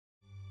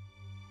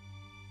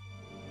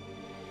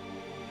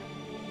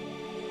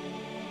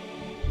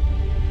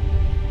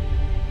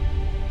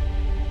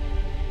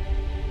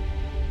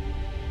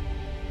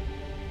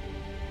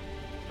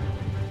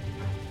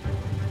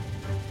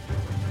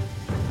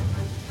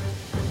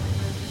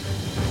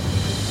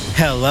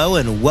Hello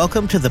and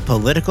welcome to the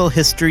Political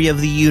History of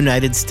the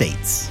United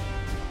States.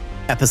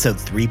 Episode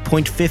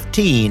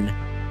 3.15,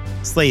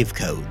 Slave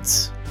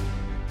Codes.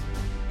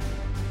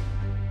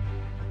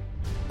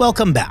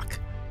 Welcome back.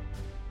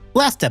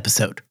 Last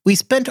episode, we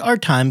spent our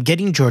time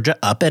getting Georgia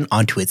up and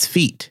onto its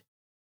feet.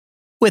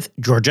 With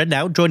Georgia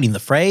now joining the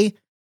fray,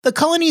 the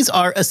colonies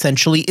are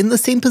essentially in the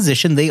same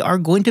position they are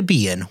going to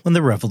be in when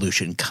the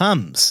revolution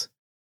comes.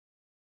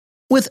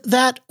 With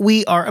that,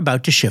 we are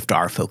about to shift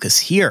our focus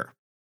here.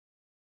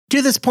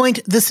 To this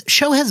point, this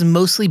show has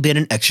mostly been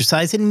an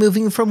exercise in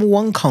moving from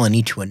one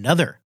colony to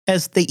another,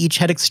 as they each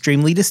had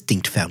extremely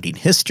distinct founding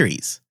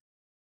histories.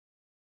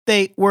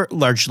 They were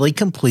largely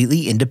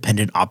completely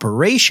independent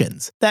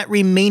operations that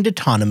remained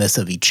autonomous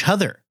of each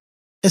other,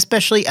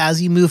 especially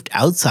as you moved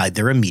outside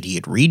their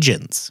immediate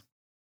regions.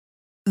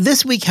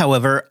 This week,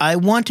 however, I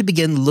want to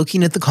begin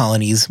looking at the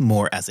colonies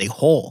more as a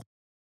whole.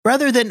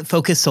 Rather than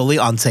focus solely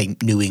on, say,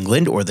 New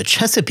England or the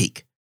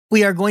Chesapeake,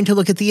 we are going to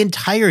look at the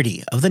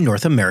entirety of the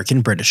North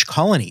American British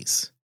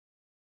colonies.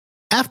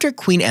 After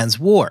Queen Anne's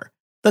War,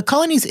 the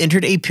colonies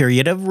entered a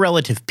period of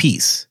relative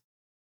peace.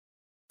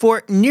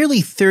 For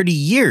nearly 30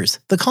 years,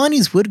 the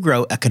colonies would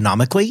grow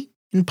economically,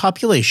 in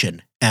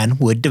population, and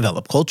would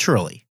develop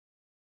culturally.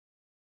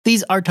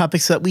 These are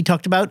topics that we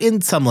talked about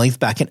in some length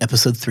back in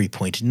episode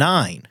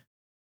 3.9.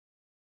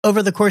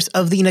 Over the course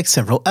of the next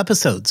several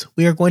episodes,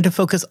 we are going to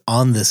focus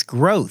on this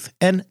growth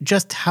and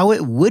just how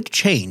it would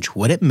change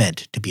what it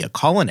meant to be a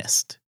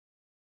colonist.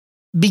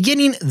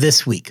 Beginning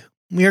this week,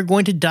 we are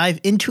going to dive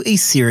into a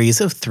series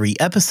of 3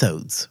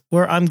 episodes,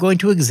 where I'm going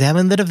to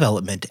examine the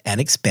development and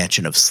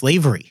expansion of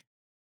slavery.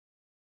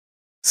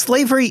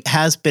 Slavery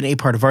has been a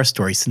part of our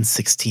story since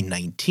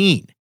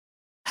 1619.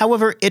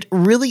 However, it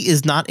really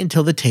is not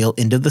until the tail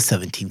end of the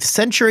 17th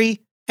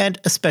century, and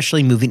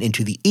especially moving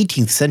into the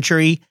 18th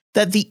century,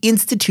 that the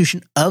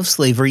institution of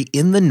slavery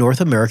in the North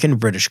American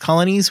British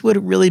colonies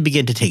would really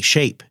begin to take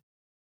shape.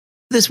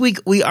 This week,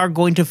 we are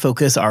going to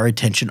focus our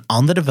attention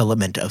on the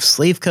development of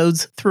slave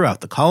codes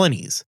throughout the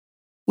colonies.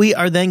 We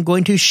are then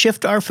going to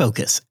shift our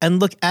focus and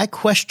look at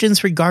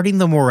questions regarding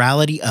the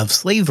morality of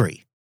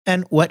slavery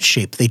and what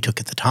shape they took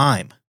at the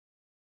time.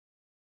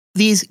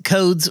 These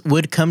codes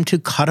would come to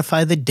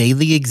codify the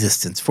daily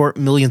existence for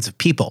millions of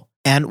people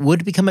and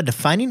would become a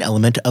defining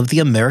element of the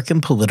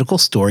American political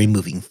story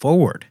moving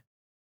forward.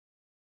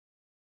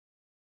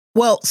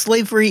 Well,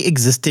 slavery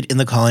existed in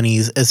the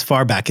colonies as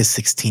far back as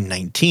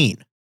 1619,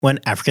 when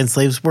African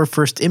slaves were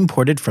first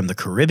imported from the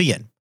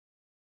Caribbean.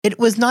 It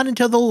was not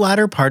until the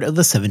latter part of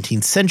the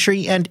 17th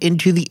century and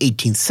into the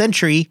 18th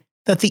century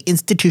that the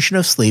institution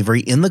of slavery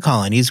in the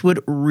colonies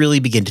would really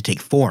begin to take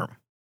form.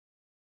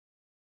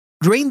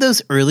 During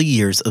those early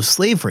years of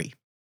slavery,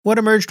 what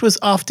emerged was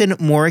often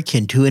more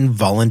akin to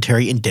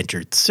involuntary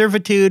indentured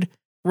servitude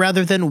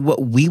rather than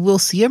what we will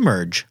see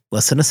emerge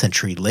less than a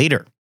century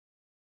later.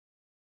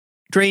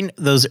 During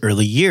those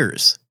early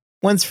years,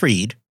 once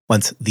freed,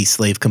 once the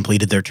slave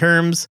completed their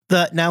terms,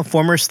 the now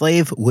former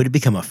slave would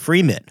become a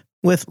freeman,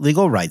 with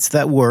legal rights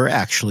that were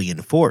actually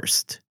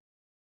enforced.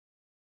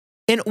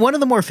 In one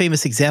of the more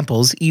famous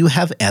examples, you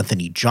have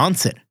Anthony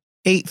Johnson,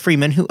 a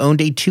freeman who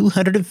owned a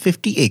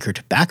 250-acre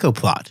tobacco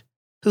plot,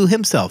 who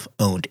himself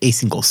owned a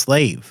single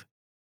slave.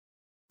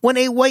 When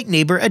a white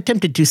neighbor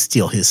attempted to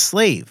steal his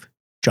slave,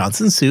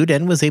 Johnson sued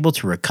and was able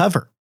to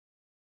recover.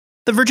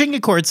 The Virginia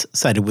courts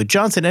sided with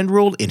Johnson and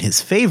ruled in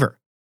his favor.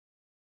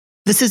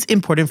 This is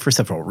important for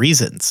several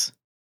reasons.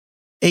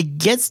 It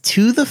gets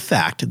to the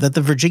fact that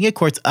the Virginia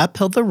courts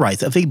upheld the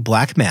rights of a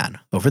black man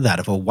over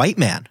that of a white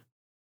man.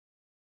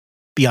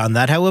 Beyond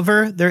that,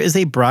 however, there is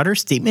a broader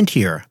statement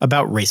here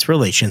about race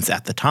relations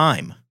at the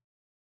time.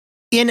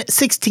 In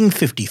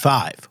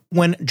 1655,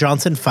 when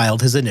Johnson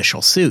filed his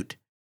initial suit,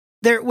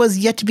 there was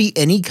yet to be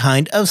any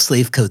kind of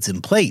slave codes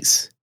in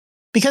place,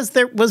 because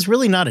there was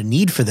really not a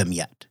need for them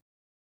yet.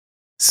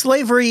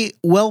 Slavery,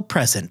 while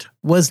present,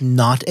 was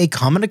not a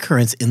common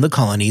occurrence in the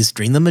colonies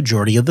during the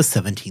majority of the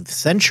 17th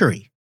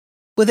century.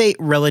 With a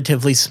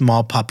relatively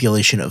small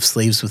population of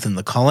slaves within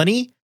the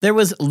colony, there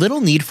was little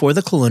need for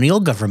the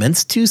colonial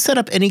governments to set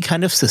up any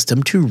kind of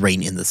system to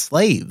rein in the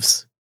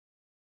slaves.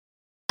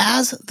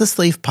 As the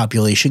slave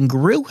population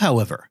grew,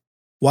 however,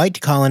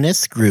 white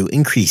colonists grew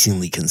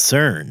increasingly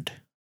concerned.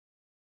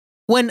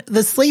 When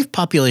the slave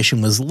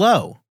population was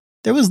low,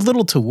 there was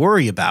little to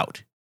worry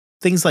about.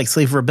 Things like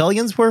slave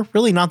rebellions were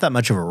really not that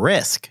much of a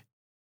risk.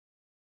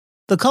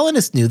 The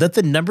colonists knew that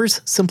the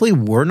numbers simply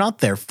were not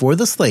there for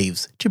the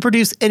slaves to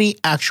produce any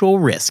actual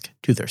risk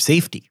to their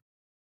safety.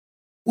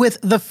 With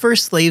the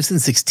first slaves in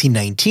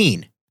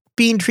 1619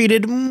 being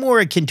treated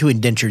more akin to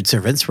indentured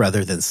servants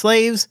rather than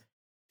slaves,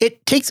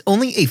 it takes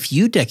only a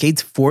few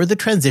decades for the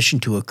transition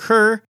to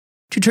occur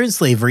to turn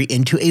slavery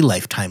into a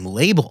lifetime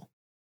label.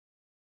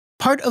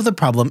 Part of the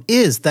problem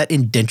is that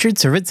indentured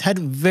servants had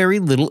very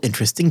little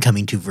interest in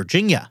coming to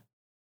Virginia.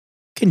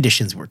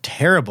 Conditions were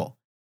terrible,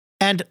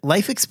 and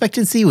life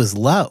expectancy was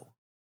low.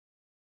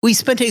 We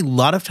spent a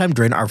lot of time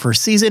during our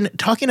first season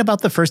talking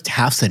about the first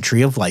half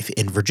century of life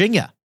in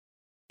Virginia.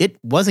 It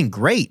wasn't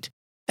great,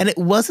 and it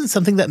wasn't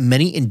something that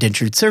many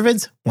indentured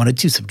servants wanted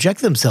to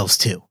subject themselves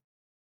to.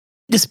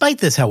 Despite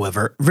this,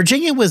 however,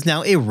 Virginia was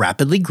now a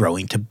rapidly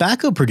growing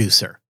tobacco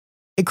producer,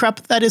 a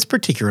crop that is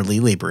particularly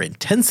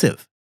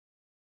labor-intensive.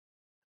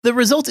 The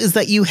result is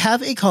that you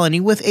have a colony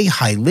with a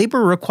high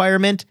labor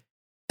requirement,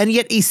 and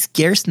yet a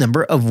scarce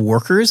number of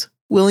workers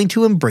willing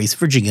to embrace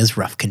Virginia's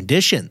rough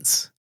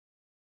conditions.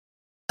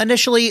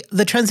 Initially,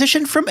 the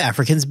transition from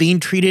Africans being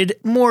treated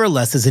more or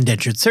less as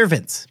indentured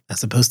servants,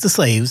 as opposed to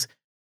slaves,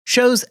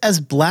 shows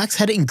as blacks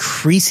had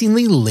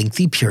increasingly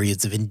lengthy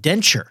periods of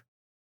indenture.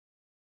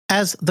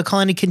 As the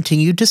colony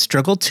continued to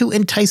struggle to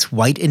entice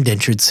white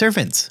indentured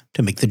servants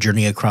to make the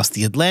journey across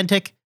the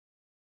Atlantic,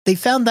 they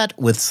found that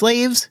with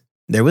slaves,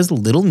 there was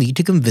little need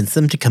to convince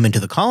them to come into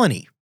the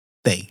colony.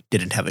 They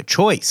didn't have a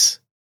choice.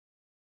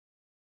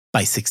 By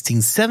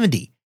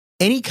 1670,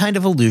 any kind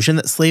of illusion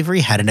that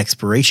slavery had an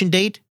expiration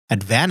date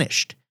had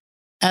vanished,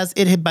 as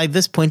it had by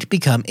this point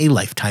become a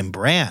lifetime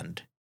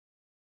brand.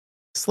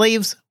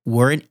 Slaves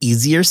were an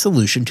easier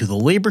solution to the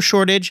labor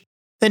shortage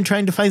than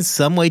trying to find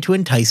some way to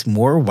entice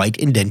more white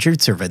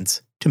indentured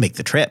servants to make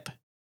the trip.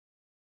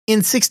 In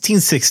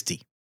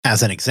 1660,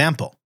 as an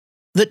example,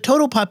 the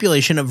total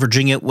population of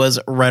Virginia was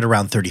right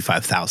around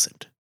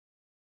 35,000.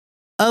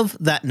 Of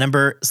that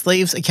number,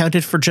 slaves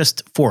accounted for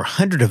just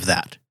 400 of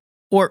that,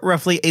 or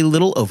roughly a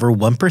little over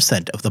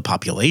 1% of the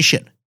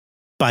population.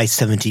 By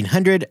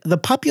 1700, the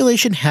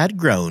population had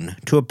grown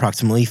to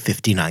approximately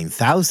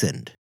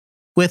 59,000,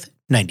 with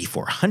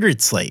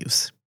 9,400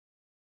 slaves.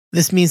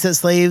 This means that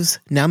slaves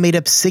now made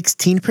up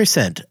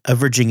 16% of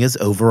Virginia's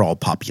overall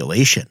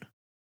population.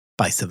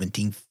 By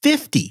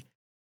 1750,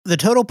 the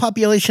total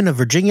population of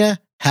Virginia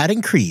had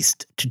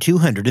increased to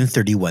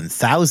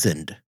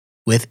 231,000,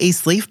 with a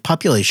slave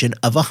population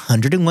of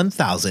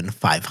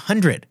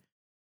 101,500,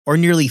 or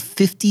nearly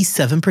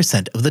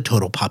 57% of the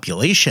total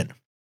population.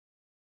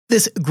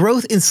 This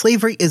growth in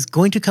slavery is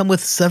going to come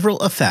with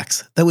several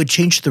effects that would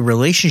change the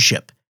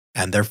relationship,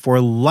 and therefore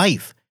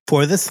life,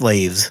 for the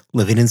slaves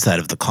living inside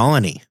of the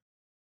colony.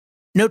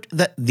 Note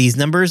that these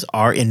numbers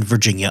are in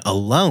Virginia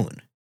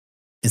alone.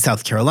 In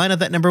South Carolina,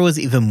 that number was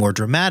even more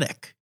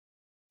dramatic.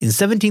 In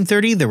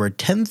 1730, there were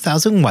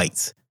 10,000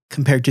 whites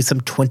compared to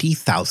some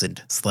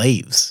 20,000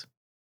 slaves.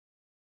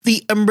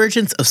 The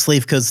emergence of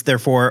slave codes,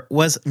 therefore,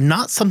 was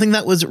not something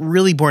that was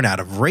really born out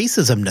of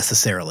racism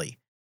necessarily,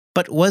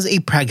 but was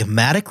a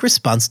pragmatic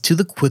response to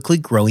the quickly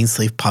growing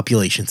slave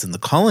populations in the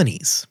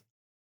colonies.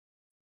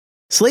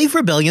 Slave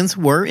rebellions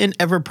were an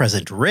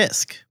ever-present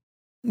risk.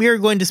 We are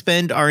going to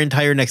spend our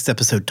entire next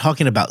episode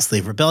talking about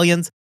slave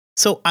rebellions,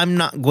 so I'm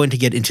not going to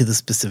get into the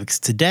specifics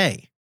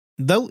today,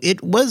 though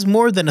it was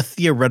more than a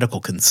theoretical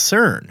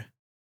concern.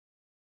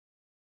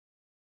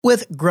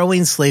 With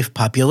growing slave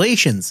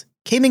populations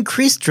came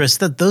increased risk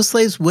that those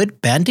slaves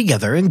would band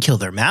together and kill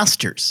their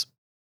masters.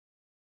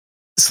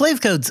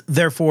 Slave codes,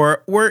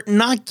 therefore, were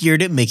not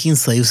geared at making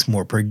slaves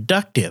more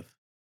productive,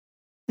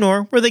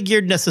 nor were they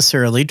geared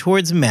necessarily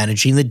towards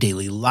managing the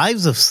daily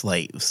lives of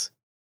slaves.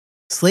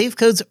 Slave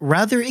codes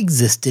rather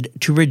existed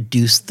to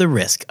reduce the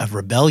risk of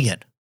rebellion.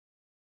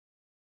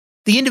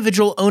 The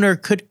individual owner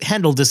could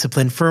handle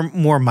discipline for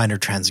more minor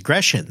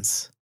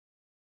transgressions.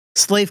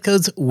 Slave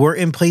codes were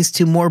in place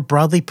to more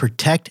broadly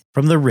protect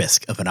from the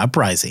risk of an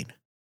uprising.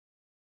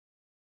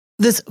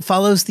 This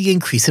follows the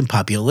increase in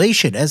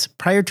population, as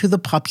prior to the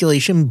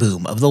population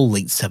boom of the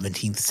late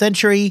 17th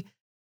century,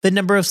 the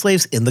number of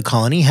slaves in the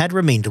colony had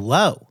remained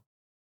low.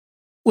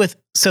 With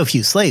so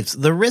few slaves,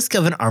 the risk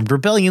of an armed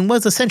rebellion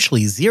was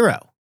essentially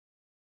zero.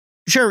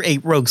 Sure, a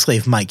rogue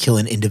slave might kill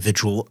an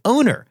individual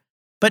owner,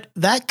 but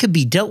that could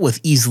be dealt with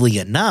easily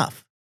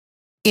enough.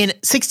 In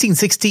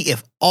 1660,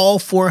 if all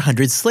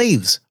 400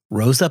 slaves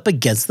rose up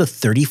against the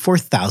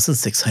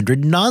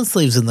 34,600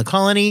 non-slaves in the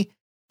colony,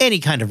 any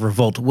kind of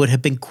revolt would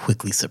have been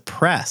quickly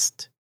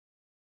suppressed.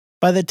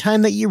 By the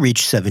time that you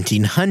reach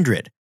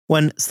 1700,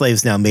 when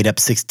slaves now made up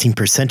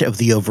 16% of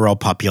the overall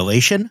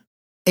population,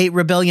 a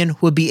rebellion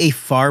would be a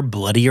far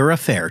bloodier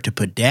affair to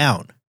put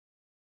down.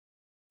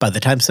 By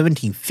the time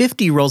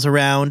 1750 rolls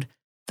around,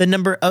 the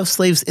number of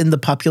slaves in the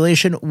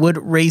population would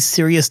raise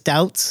serious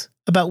doubts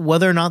about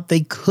whether or not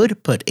they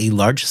could put a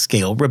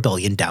large-scale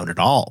rebellion down at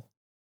all.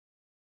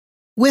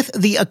 With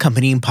the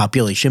accompanying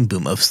population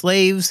boom of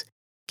slaves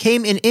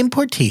came an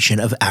importation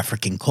of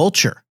African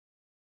culture.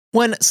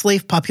 When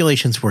slave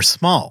populations were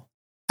small,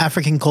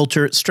 African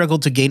culture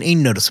struggled to gain a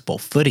noticeable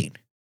footing.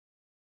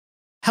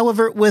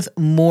 However, with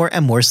more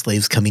and more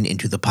slaves coming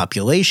into the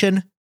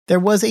population, there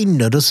was a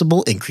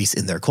noticeable increase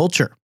in their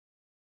culture.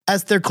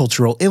 As their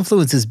cultural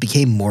influences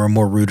became more and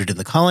more rooted in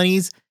the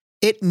colonies,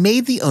 it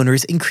made the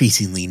owners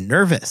increasingly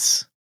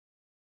nervous.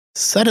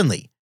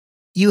 Suddenly,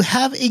 you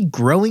have a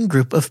growing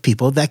group of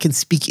people that can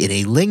speak in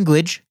a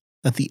language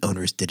that the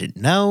owners didn't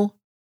know,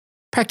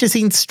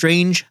 practicing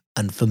strange,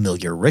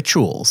 unfamiliar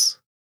rituals.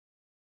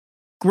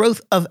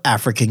 Growth of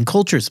African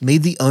cultures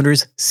made the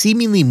owners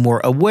seemingly more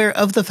aware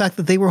of the fact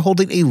that they were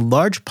holding a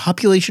large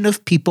population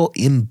of people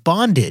in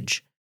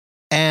bondage,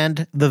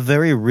 and the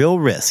very real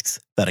risks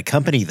that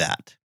accompany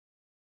that.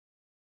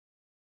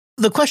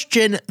 The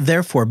question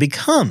therefore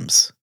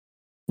becomes,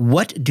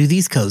 what do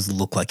these codes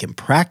look like in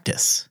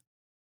practice?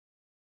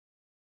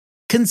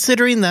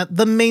 Considering that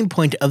the main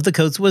point of the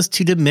codes was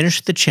to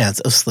diminish the chance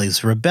of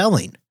slaves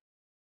rebelling.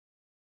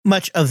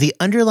 Much of the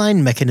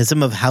underlying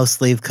mechanism of how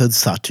slave codes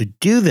sought to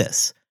do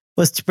this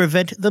was to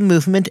prevent the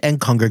movement and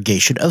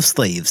congregation of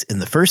slaves in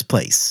the first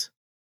place.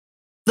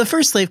 The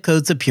first slave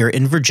codes appear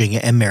in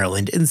Virginia and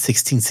Maryland in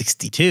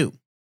 1662.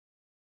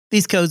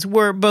 These codes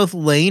were both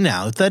laying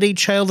out that a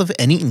child of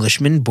any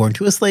Englishman born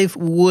to a slave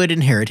would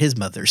inherit his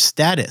mother's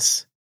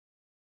status.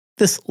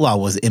 This law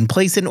was in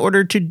place in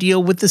order to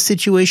deal with the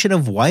situation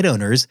of white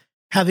owners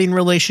having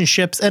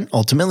relationships and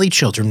ultimately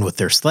children with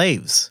their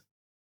slaves.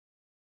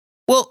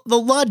 Well, the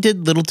law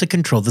did little to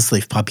control the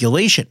slave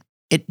population.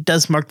 It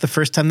does mark the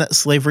first time that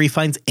slavery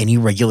finds any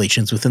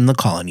regulations within the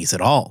colonies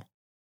at all.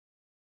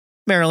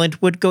 Maryland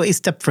would go a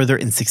step further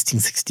in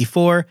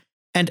 1664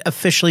 and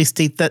officially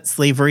state that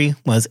slavery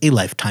was a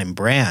lifetime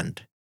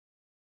brand.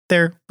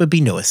 There would be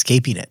no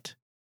escaping it.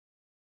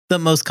 The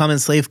most common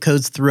slave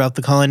codes throughout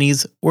the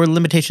colonies were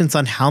limitations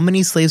on how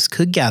many slaves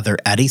could gather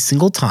at a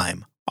single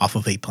time off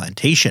of a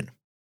plantation.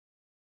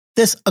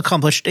 This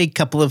accomplished a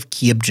couple of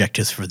key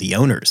objectives for the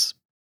owners.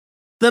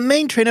 The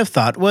main train of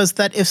thought was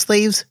that if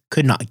slaves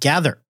could not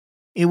gather,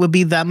 it would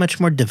be that much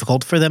more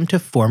difficult for them to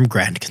form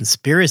grand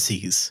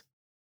conspiracies.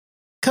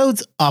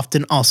 Codes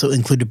often also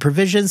included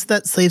provisions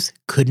that slaves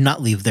could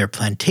not leave their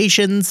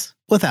plantations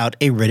without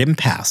a written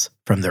pass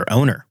from their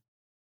owner.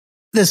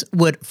 This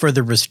would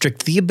further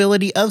restrict the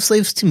ability of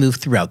slaves to move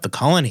throughout the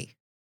colony.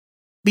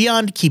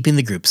 Beyond keeping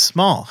the group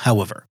small,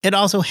 however, it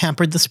also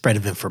hampered the spread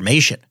of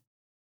information.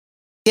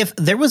 If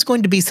there was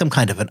going to be some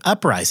kind of an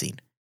uprising,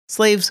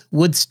 slaves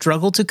would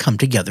struggle to come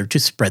together to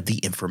spread the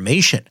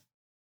information.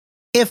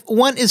 If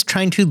one is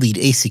trying to lead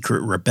a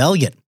secret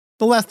rebellion,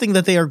 the last thing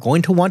that they are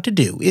going to want to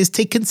do is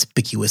take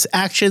conspicuous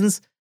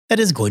actions that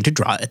is going to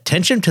draw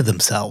attention to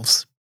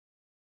themselves.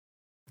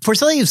 For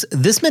slaves,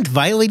 this meant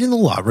violating the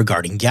law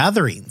regarding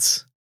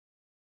gatherings.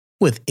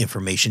 With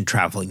information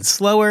traveling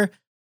slower,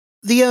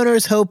 the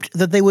owners hoped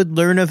that they would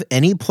learn of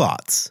any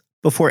plots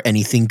before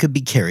anything could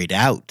be carried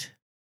out.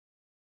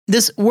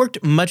 This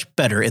worked much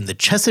better in the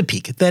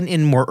Chesapeake than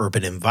in more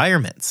urban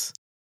environments.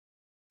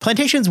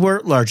 Plantations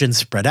were large and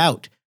spread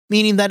out,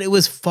 meaning that it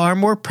was far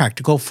more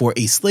practical for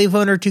a slave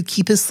owner to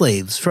keep his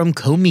slaves from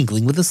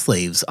commingling with the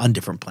slaves on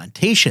different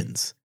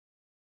plantations.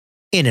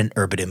 In an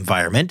urban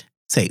environment,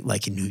 say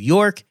like in New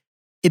York,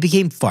 it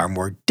became far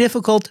more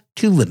difficult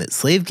to limit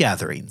slave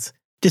gatherings,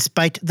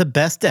 despite the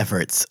best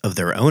efforts of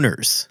their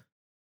owners.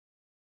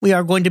 We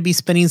are going to be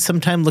spending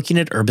some time looking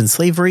at urban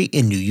slavery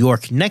in New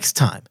York next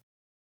time,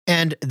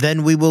 and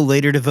then we will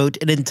later devote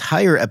an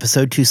entire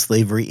episode to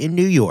slavery in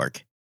New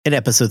York in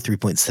episode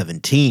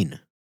 3.17.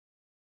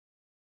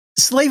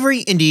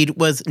 Slavery, indeed,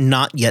 was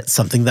not yet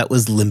something that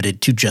was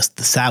limited to just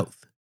the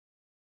South.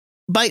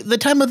 By the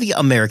time of the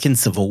American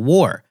Civil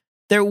War,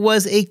 there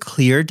was a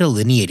clear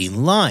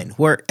delineating line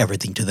where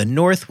everything to the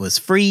north was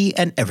free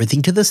and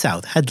everything to the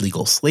south had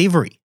legal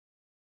slavery.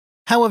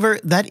 However,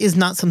 that is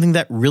not something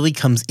that really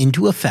comes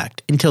into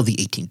effect until the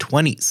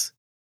 1820s.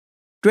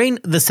 During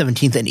the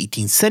 17th and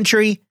 18th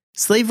century,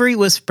 slavery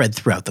was spread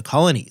throughout the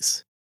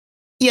colonies.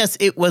 Yes,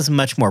 it was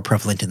much more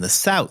prevalent in the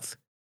South.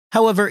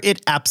 However,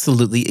 it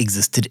absolutely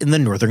existed in the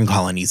northern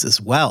colonies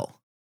as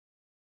well.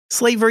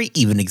 Slavery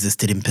even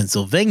existed in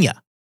Pennsylvania,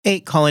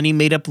 a colony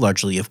made up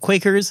largely of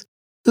Quakers,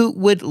 who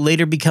would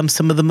later become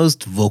some of the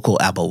most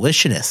vocal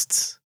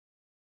abolitionists.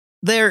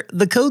 There,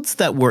 the codes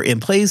that were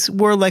in place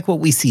were like what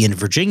we see in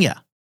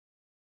Virginia.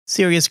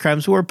 Serious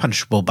crimes were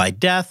punishable by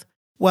death,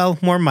 while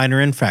more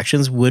minor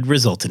infractions would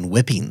result in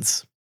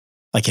whippings.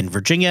 Like in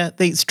Virginia,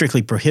 they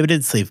strictly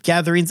prohibited slave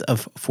gatherings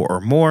of 4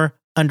 or more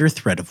under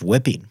threat of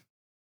whipping.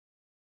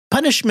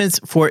 Punishments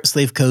for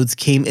slave codes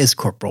came as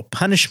corporal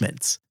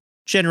punishments,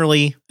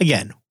 generally,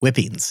 again,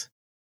 whippings.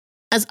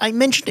 As I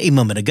mentioned a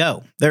moment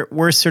ago, there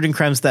were certain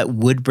crimes that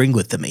would bring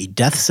with them a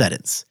death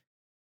sentence.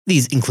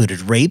 These included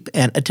rape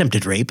and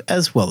attempted rape,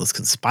 as well as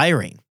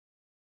conspiring.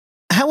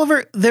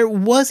 However, there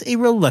was a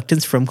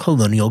reluctance from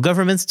colonial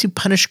governments to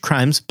punish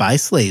crimes by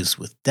slaves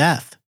with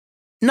death.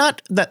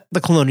 Not that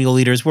the colonial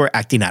leaders were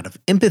acting out of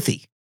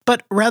empathy,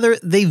 but rather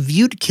they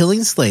viewed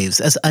killing slaves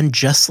as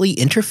unjustly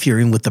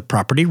interfering with the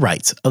property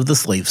rights of the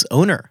slave's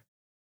owner.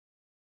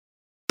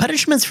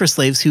 Punishments for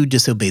slaves who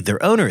disobeyed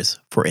their owners,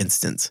 for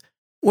instance,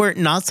 were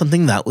not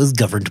something that was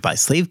governed by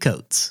slave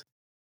codes.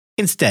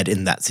 Instead,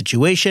 in that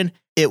situation,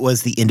 it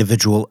was the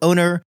individual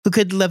owner who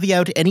could levy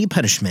out any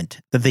punishment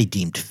that they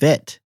deemed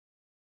fit.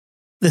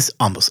 This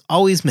almost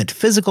always meant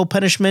physical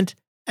punishment,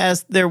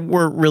 as there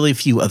were really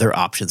few other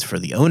options for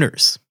the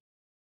owners.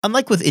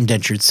 Unlike with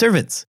indentured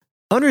servants,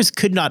 owners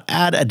could not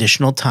add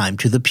additional time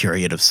to the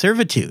period of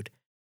servitude,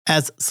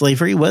 as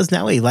slavery was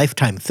now a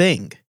lifetime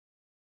thing.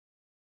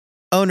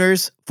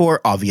 Owners,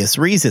 for obvious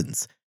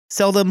reasons,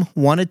 seldom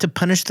wanted to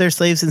punish their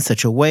slaves in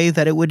such a way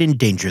that it would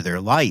endanger their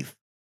life,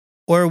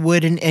 or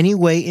would in any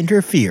way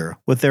interfere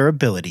with their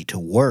ability to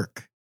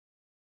work.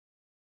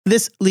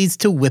 This leads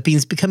to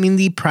whippings becoming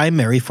the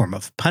primary form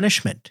of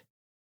punishment.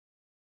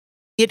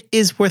 It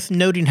is worth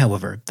noting,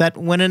 however, that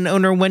when an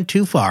owner went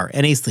too far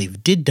and a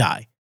slave did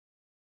die,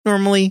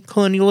 normally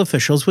colonial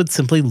officials would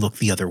simply look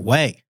the other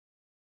way.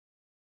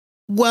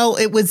 Well,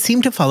 it would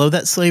seem to follow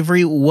that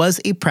slavery was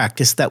a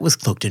practice that was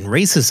cloaked in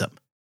racism.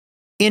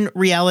 In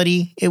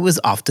reality, it was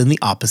often the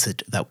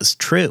opposite that was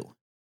true.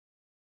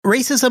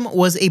 Racism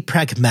was a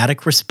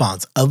pragmatic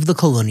response of the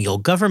colonial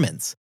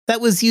governments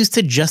that was used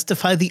to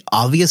justify the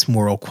obvious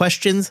moral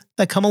questions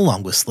that come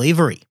along with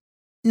slavery.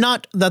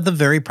 Not that the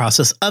very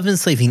process of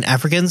enslaving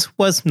Africans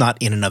was not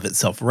in and of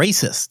itself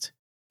racist,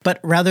 but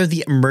rather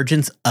the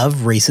emergence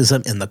of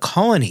racism in the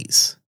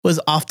colonies was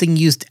often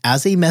used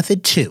as a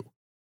method to,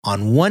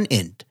 on one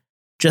end,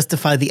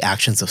 justify the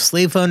actions of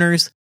slave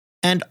owners,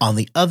 and on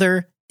the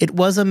other, it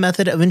was a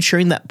method of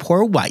ensuring that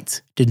poor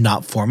whites did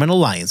not form an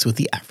alliance with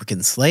the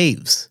African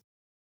slaves.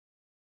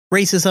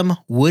 Racism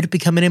would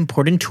become an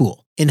important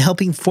tool in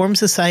helping form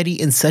society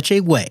in such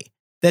a way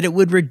that it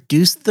would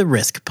reduce the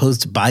risk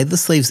posed by the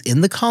slaves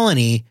in the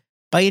colony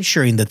by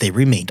ensuring that they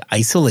remained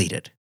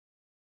isolated.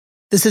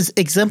 This is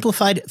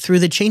exemplified through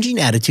the changing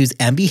attitudes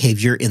and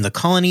behavior in the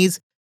colonies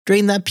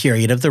during that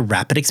period of the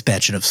rapid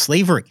expansion of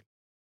slavery.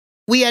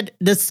 We had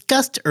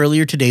discussed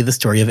earlier today the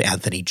story of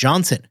Anthony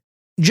Johnson.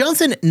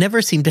 Johnson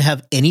never seemed to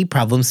have any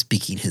problem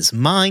speaking his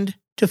mind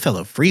to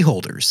fellow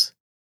freeholders.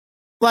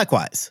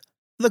 Likewise,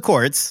 the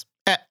courts,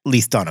 at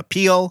least on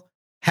appeal,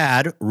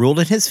 had ruled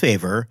in his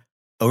favor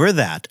over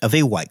that of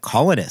a white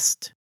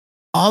colonist.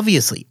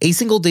 Obviously, a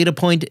single data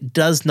point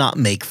does not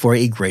make for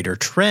a greater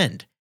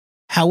trend.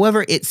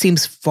 However, it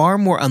seems far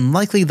more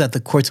unlikely that the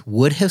courts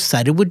would have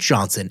sided with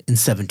Johnson in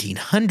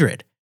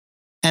 1700,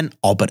 and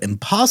all but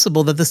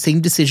impossible that the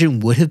same decision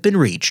would have been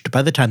reached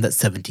by the time that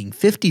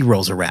 1750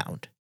 rolls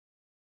around.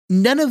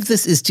 None of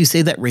this is to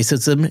say that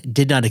racism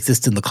did not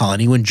exist in the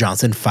colony when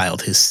Johnson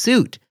filed his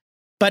suit,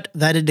 but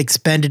that it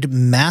expanded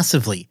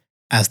massively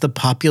as the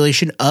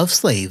population of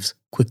slaves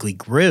quickly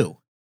grew.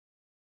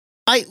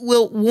 I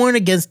will warn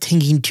against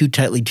hanging too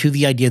tightly to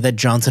the idea that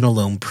Johnson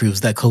alone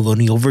proves that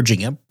colonial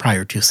Virginia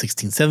prior to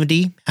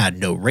 1670 had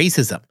no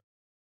racism.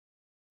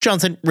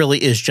 Johnson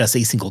really is just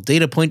a single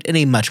data point in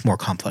a much more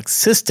complex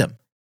system.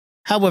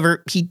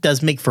 However, he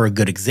does make for a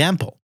good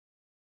example.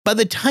 By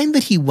the time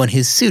that he won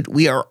his suit,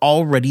 we are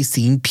already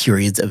seeing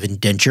periods of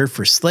indenture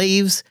for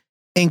slaves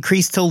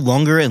increase to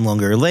longer and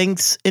longer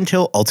lengths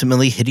until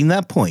ultimately hitting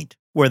that point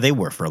where they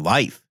were for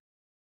life.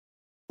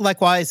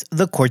 Likewise,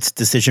 the court's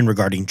decision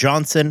regarding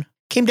Johnson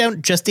came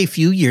down just a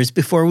few years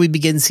before we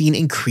begin seeing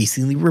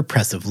increasingly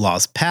repressive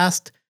laws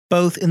passed,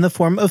 both in the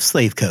form of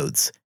slave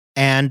codes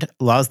and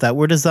laws that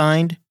were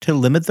designed to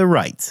limit the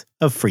rights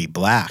of free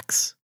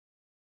blacks.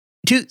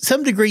 To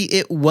some degree,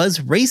 it was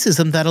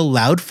racism that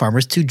allowed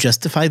farmers to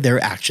justify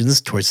their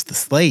actions towards the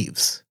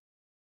slaves.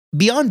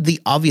 Beyond the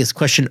obvious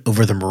question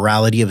over the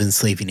morality of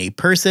enslaving a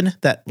person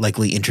that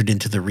likely entered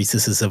into the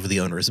recesses of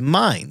the owners'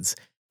 minds,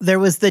 there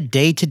was the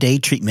day-to-day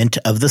treatment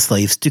of the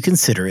slaves to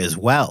consider as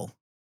well.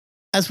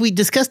 As we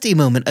discussed a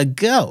moment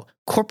ago,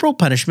 corporal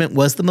punishment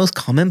was the most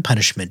common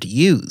punishment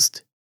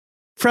used.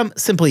 From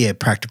simply a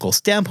practical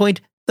standpoint,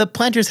 the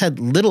planters had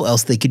little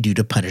else they could do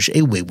to punish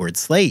a wayward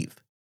slave.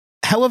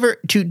 However,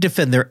 to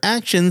defend their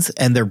actions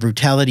and their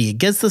brutality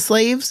against the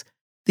slaves,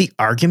 the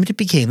argument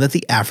became that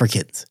the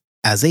Africans,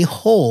 as a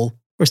whole,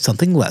 were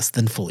something less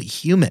than fully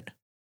human.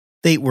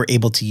 They were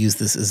able to use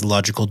this as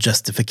logical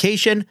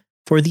justification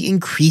for the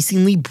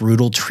increasingly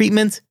brutal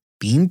treatments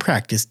being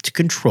practiced to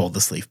control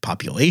the slave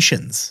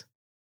populations.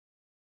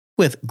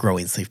 With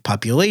growing slave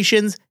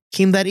populations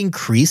came that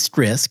increased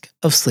risk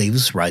of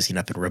slaves rising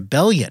up in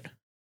rebellion.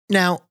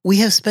 Now, we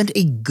have spent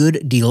a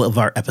good deal of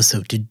our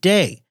episode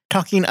today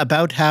talking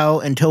about how,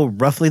 until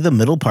roughly the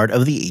middle part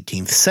of the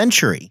 18th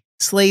century,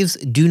 slaves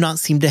do not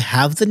seem to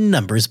have the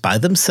numbers by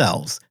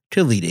themselves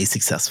to lead a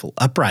successful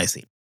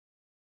uprising.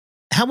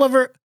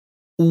 However,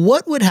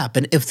 what would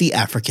happen if the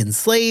African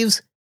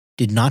slaves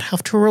did not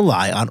have to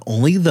rely on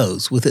only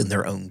those within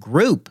their own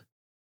group?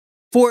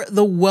 For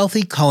the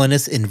wealthy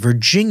colonists in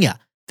Virginia,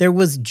 there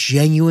was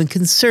genuine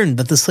concern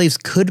that the slaves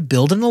could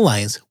build an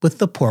alliance with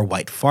the poor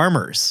white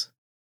farmers.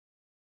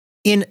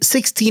 In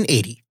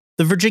 1680,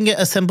 the Virginia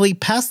Assembly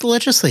passed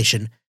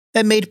legislation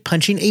that made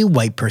punching a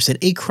white person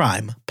a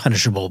crime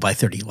punishable by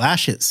 30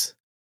 lashes.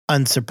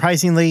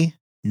 Unsurprisingly,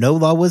 no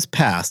law was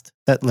passed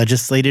that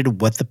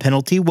legislated what the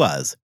penalty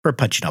was for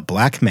punching a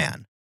black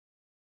man.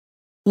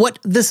 What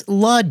this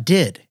law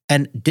did,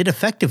 and did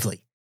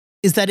effectively,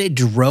 is that it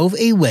drove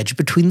a wedge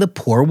between the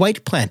poor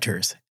white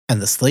planters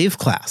and the slave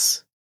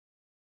class.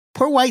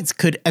 Poor whites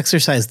could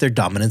exercise their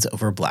dominance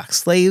over black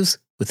slaves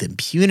with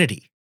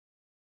impunity.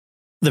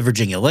 The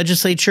Virginia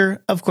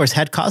legislature, of course,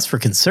 had cause for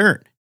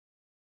concern.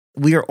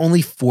 We are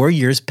only 4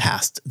 years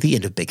past the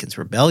end of Bacon's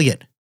Rebellion.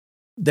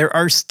 There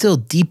are still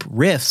deep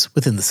rifts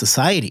within the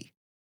society.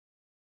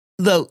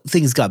 Though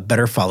things got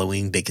better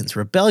following Bacon's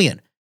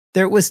Rebellion,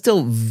 there was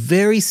still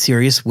very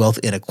serious wealth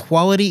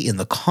inequality in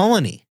the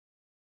colony.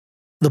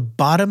 The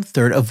bottom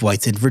third of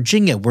whites in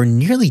Virginia were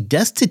nearly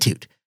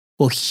destitute,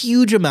 while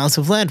huge amounts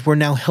of land were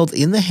now held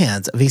in the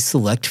hands of a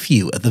select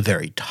few at the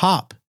very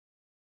top.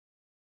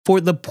 For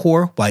the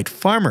poor white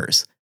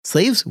farmers,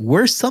 slaves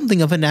were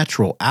something of a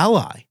natural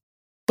ally.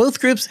 Both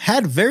groups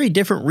had very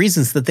different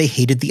reasons that they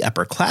hated the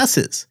upper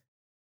classes.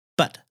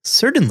 But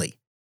certainly,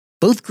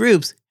 both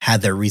groups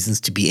had their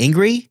reasons to be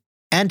angry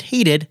and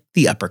hated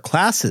the upper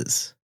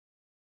classes.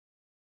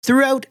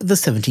 Throughout the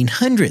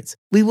 1700s,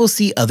 we will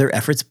see other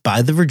efforts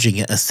by the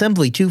Virginia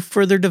Assembly to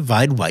further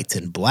divide whites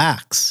and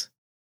blacks.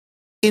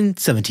 In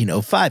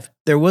 1705,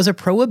 there was a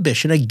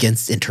prohibition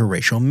against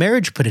interracial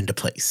marriage put into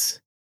place.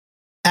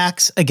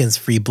 Acts against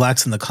free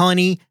blacks in the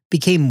colony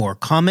became more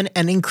common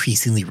and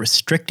increasingly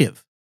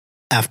restrictive.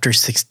 After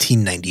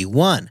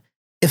 1691,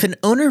 if an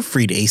owner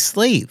freed a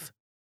slave,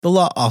 the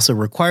law also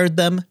required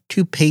them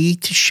to pay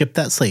to ship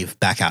that slave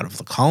back out of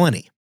the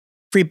colony.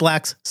 Free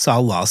blacks saw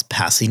laws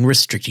passing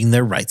restricting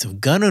their rights of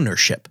gun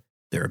ownership,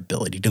 their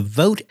ability to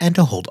vote and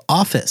to hold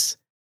office,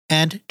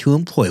 and to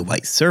employ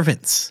white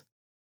servants.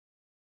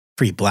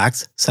 Free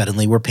blacks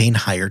suddenly were paying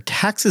higher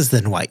taxes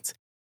than whites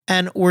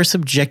and were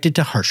subjected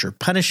to harsher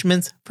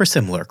punishments for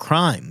similar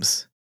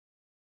crimes.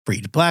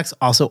 Freed blacks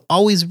also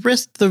always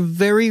risked the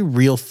very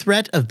real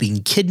threat of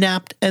being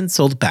kidnapped and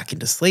sold back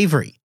into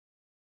slavery,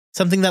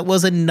 something that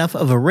was enough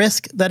of a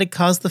risk that it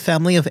caused the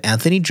family of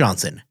Anthony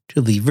Johnson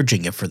to leave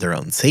Virginia for their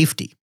own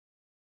safety.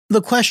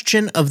 The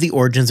question of the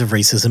origins of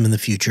racism in the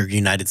future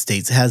United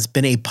States has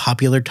been a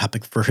popular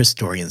topic for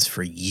historians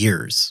for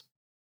years.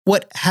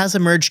 What has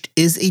emerged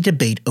is a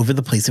debate over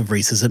the place of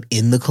racism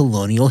in the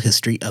colonial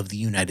history of the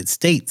United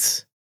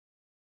States.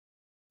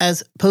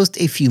 As posed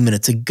a few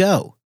minutes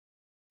ago,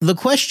 the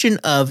question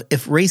of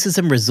if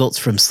racism results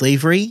from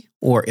slavery,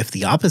 or if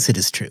the opposite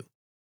is true,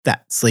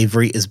 that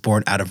slavery is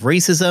born out of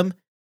racism,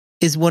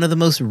 is one of the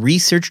most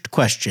researched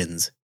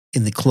questions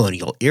in the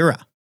colonial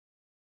era.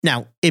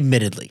 Now,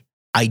 admittedly,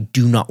 I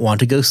do not want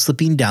to go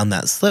slipping down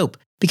that slope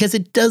because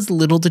it does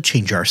little to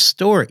change our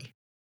story.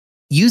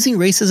 Using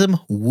racism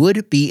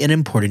would be an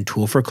important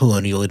tool for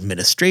colonial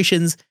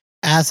administrations,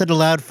 as it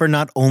allowed for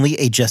not only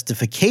a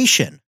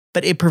justification,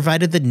 but it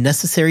provided the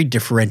necessary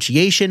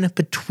differentiation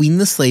between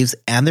the slaves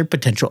and their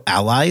potential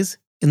allies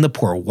in the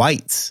poor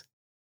whites.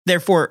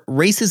 Therefore,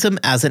 racism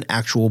as an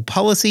actual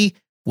policy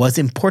was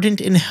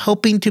important in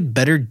helping to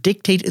better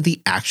dictate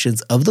the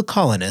actions of the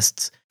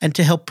colonists and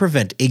to help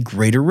prevent a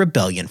greater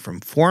rebellion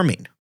from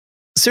forming.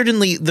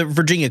 Certainly, the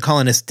Virginia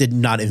colonists did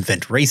not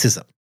invent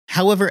racism.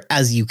 However,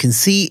 as you can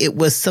see, it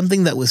was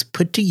something that was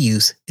put to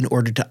use in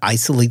order to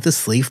isolate the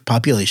slave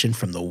population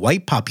from the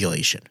white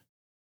population.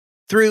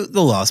 Through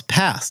the laws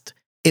passed,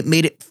 it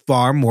made it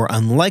far more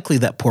unlikely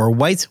that poor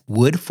whites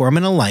would form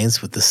an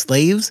alliance with the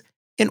slaves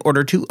in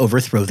order to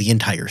overthrow the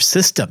entire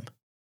system.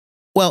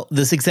 While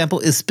this example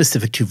is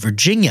specific to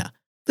Virginia,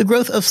 the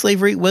growth of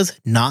slavery was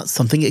not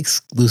something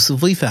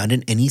exclusively found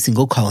in any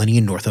single colony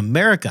in North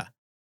America,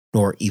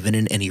 nor even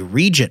in any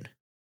region.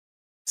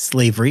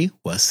 Slavery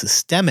was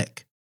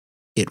systemic.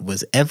 It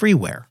was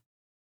everywhere.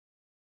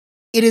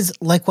 It is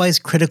likewise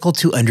critical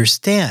to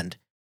understand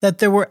that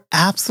there were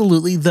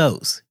absolutely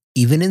those,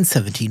 even in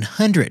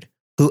 1700,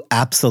 who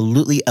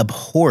absolutely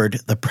abhorred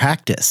the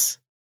practice.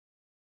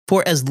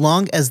 For as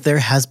long as there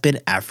has been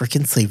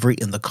African slavery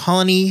in the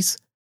colonies,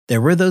 there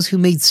were those who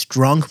made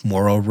strong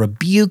moral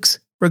rebukes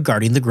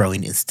regarding the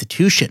growing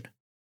institution.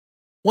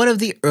 One of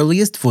the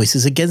earliest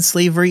voices against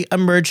slavery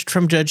emerged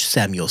from Judge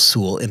Samuel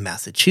Sewall in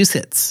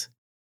Massachusetts.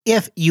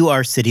 If you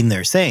are sitting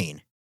there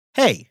saying,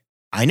 "Hey,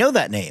 I know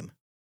that name,"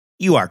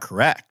 you are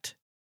correct.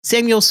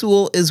 Samuel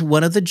Sewall is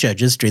one of the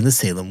judges during the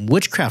Salem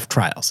witchcraft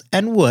trials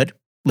and would,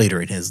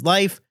 later in his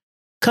life,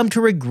 come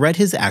to regret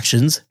his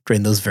actions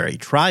during those very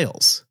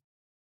trials.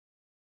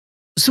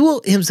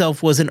 Sewall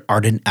himself was an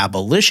ardent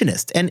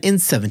abolitionist and in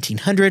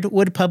 1700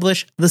 would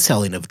publish The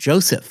Selling of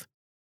Joseph,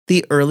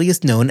 the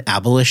earliest known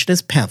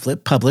abolitionist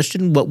pamphlet published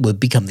in what would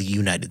become the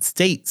United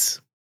States.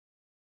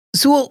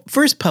 Sewall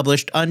first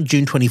published on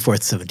June 24,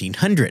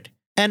 1700,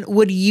 and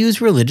would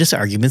use religious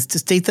arguments to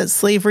state that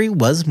slavery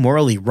was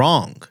morally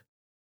wrong.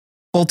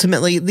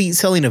 Ultimately, The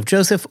Selling of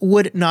Joseph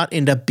would not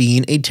end up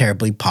being a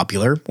terribly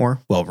popular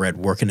or well-read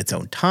work in its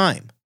own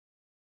time.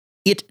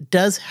 It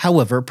does,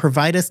 however,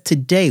 provide us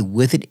today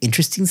with an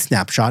interesting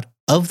snapshot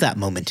of that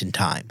moment in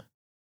time.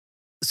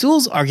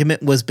 Sewall's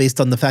argument was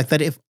based on the fact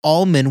that if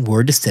all men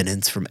were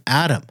descendants from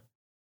Adam,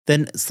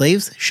 then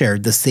slaves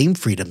shared the same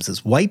freedoms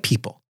as white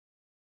people.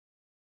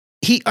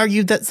 He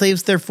argued that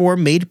slaves therefore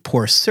made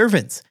poor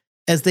servants,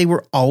 as they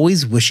were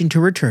always wishing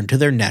to return to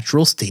their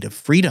natural state of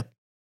freedom.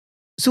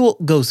 Sewall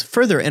goes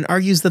further and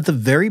argues that the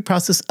very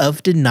process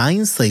of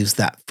denying slaves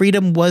that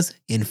freedom was,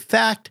 in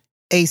fact,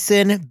 a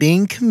sin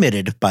being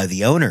committed by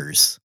the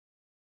owners.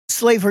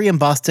 Slavery in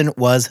Boston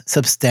was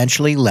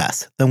substantially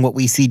less than what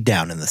we see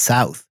down in the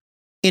South.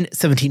 In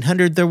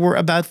 1700, there were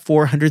about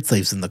 400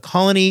 slaves in the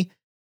colony,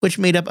 which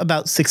made up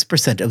about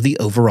 6% of the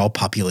overall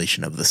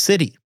population of the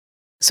city.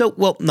 So,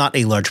 while not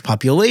a large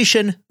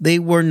population, they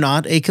were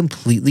not a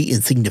completely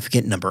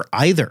insignificant number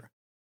either.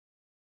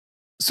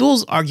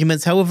 Sewall's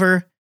arguments,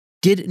 however,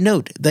 did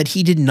note that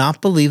he did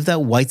not believe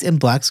that whites and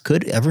blacks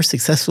could ever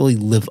successfully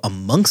live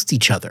amongst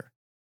each other.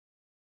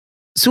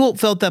 Sewall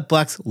felt that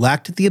blacks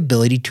lacked the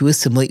ability to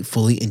assimilate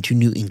fully into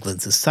New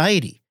England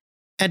society,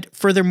 and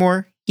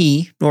furthermore,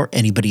 he, nor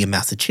anybody in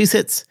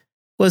Massachusetts,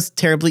 was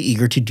terribly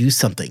eager to do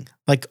something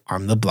like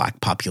arm the black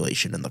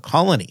population in the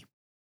colony.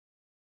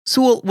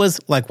 Sewall was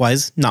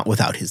likewise not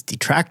without his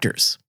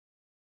detractors.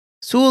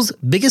 Sewall's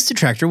biggest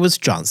detractor was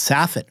John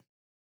Saffin.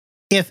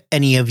 If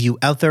any of you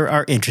out there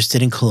are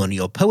interested in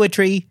colonial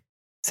poetry,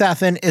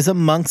 Saffin is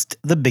amongst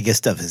the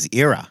biggest of his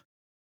era.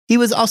 He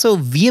was also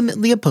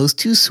vehemently opposed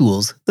to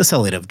Sewall's The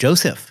Selling of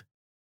Joseph.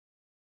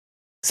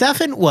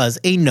 Saffin was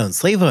a known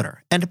slave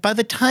owner, and by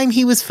the time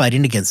he was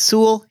fighting against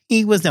Sewall,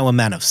 he was now a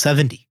man of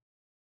 70.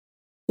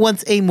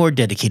 Once a more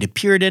dedicated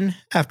Puritan,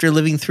 after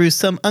living through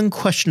some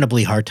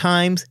unquestionably hard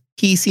times,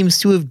 he seems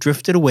to have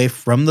drifted away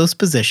from those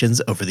positions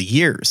over the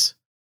years.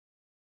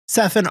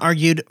 Saffin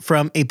argued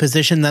from a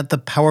position that the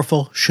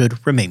powerful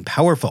should remain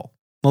powerful,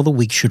 while the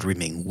weak should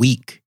remain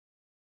weak.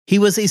 He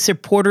was a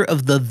supporter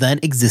of the then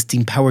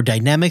existing power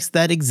dynamics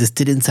that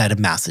existed inside of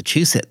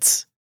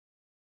Massachusetts.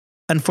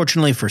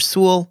 Unfortunately for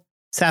Sewall,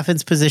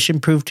 Saffin's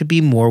position proved to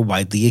be more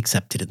widely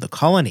accepted in the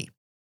colony.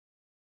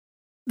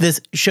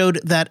 This showed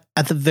that,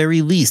 at the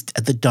very least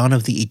at the dawn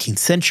of the 18th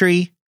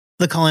century,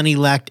 the colony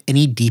lacked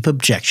any deep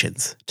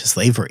objections to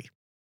slavery.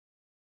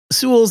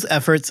 Sewall's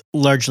efforts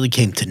largely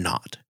came to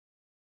naught.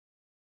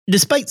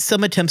 Despite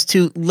some attempts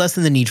to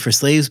lessen the need for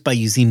slaves by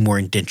using more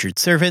indentured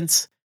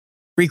servants,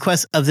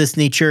 requests of this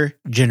nature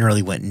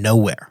generally went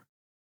nowhere.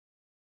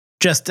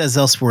 Just as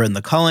elsewhere in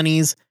the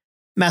colonies,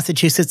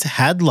 Massachusetts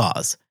had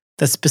laws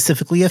that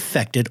specifically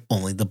affected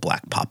only the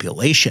black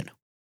population.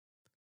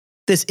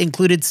 This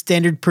included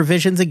standard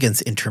provisions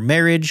against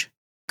intermarriage,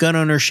 gun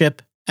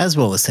ownership, as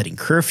well as setting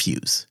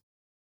curfews.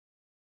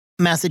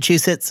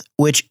 Massachusetts,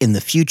 which in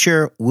the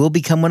future will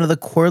become one of the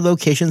core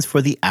locations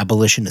for the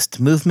abolitionist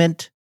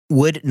movement,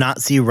 would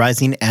not see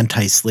rising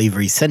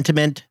anti-slavery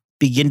sentiment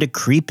begin to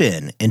creep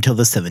in until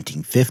the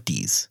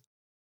 1750s.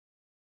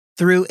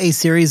 Through a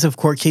series of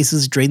court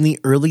cases during the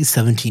early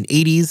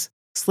 1780s,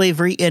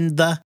 slavery in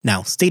the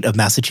now state of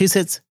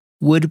Massachusetts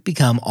would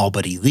become all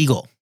but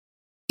illegal.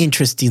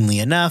 Interestingly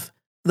enough,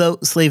 though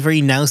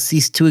slavery now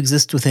ceased to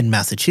exist within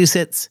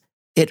Massachusetts,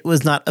 it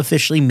was not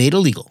officially made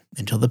illegal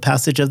until the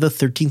passage of the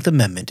 13th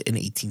Amendment in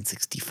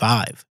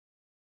 1865.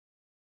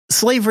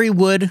 Slavery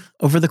would,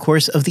 over the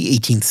course of the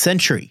 18th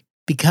century,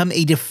 become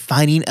a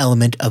defining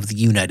element of the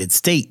United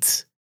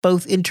States,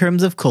 both in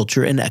terms of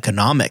culture and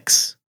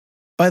economics.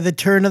 By the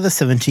turn of the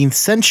 17th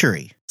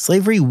century,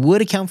 slavery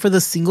would account for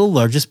the single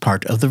largest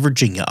part of the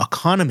Virginia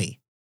economy,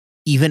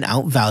 even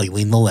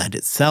outvaluing the land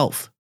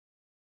itself.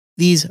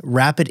 These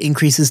rapid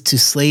increases to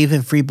slave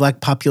and free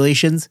black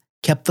populations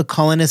kept the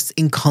colonists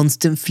in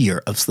constant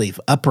fear of slave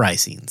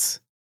uprisings.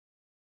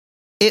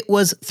 It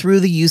was through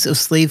the use of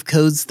slave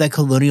codes that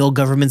colonial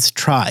governments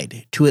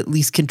tried to at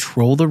least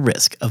control the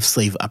risk of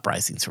slave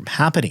uprisings from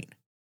happening.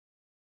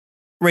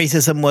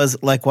 Racism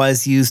was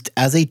likewise used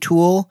as a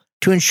tool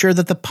to ensure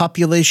that the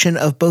population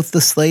of both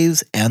the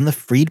slaves and the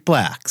freed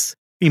blacks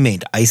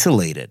remained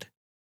isolated.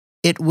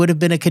 It would have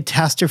been a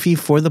catastrophe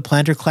for the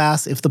planter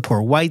class if the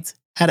poor whites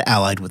had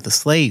allied with the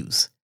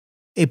slaves,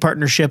 a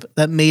partnership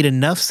that made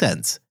enough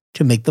sense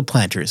to make the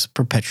planters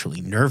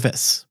perpetually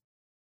nervous.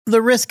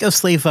 The risk of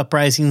slave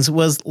uprisings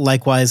was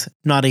likewise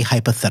not a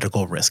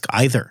hypothetical risk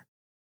either.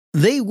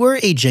 They were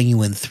a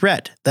genuine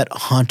threat that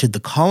haunted the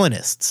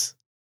colonists,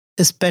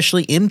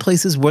 especially in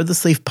places where the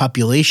slave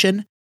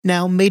population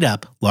now made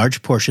up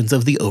large portions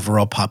of the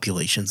overall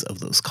populations of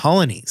those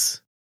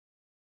colonies.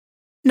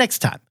 Next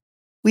time,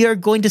 we are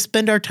going to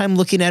spend our time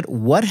looking at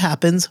what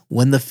happens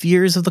when the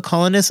fears of the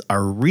colonists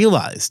are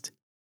realized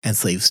and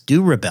slaves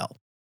do rebel.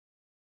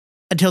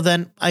 Until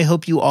then, I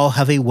hope you all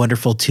have a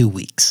wonderful 2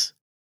 weeks.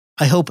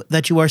 I hope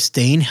that you are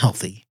staying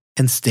healthy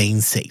and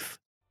staying safe.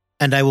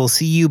 And I will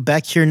see you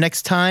back here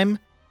next time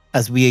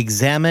as we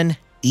examine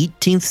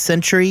 18th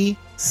century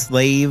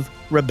slave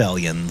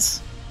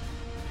rebellions.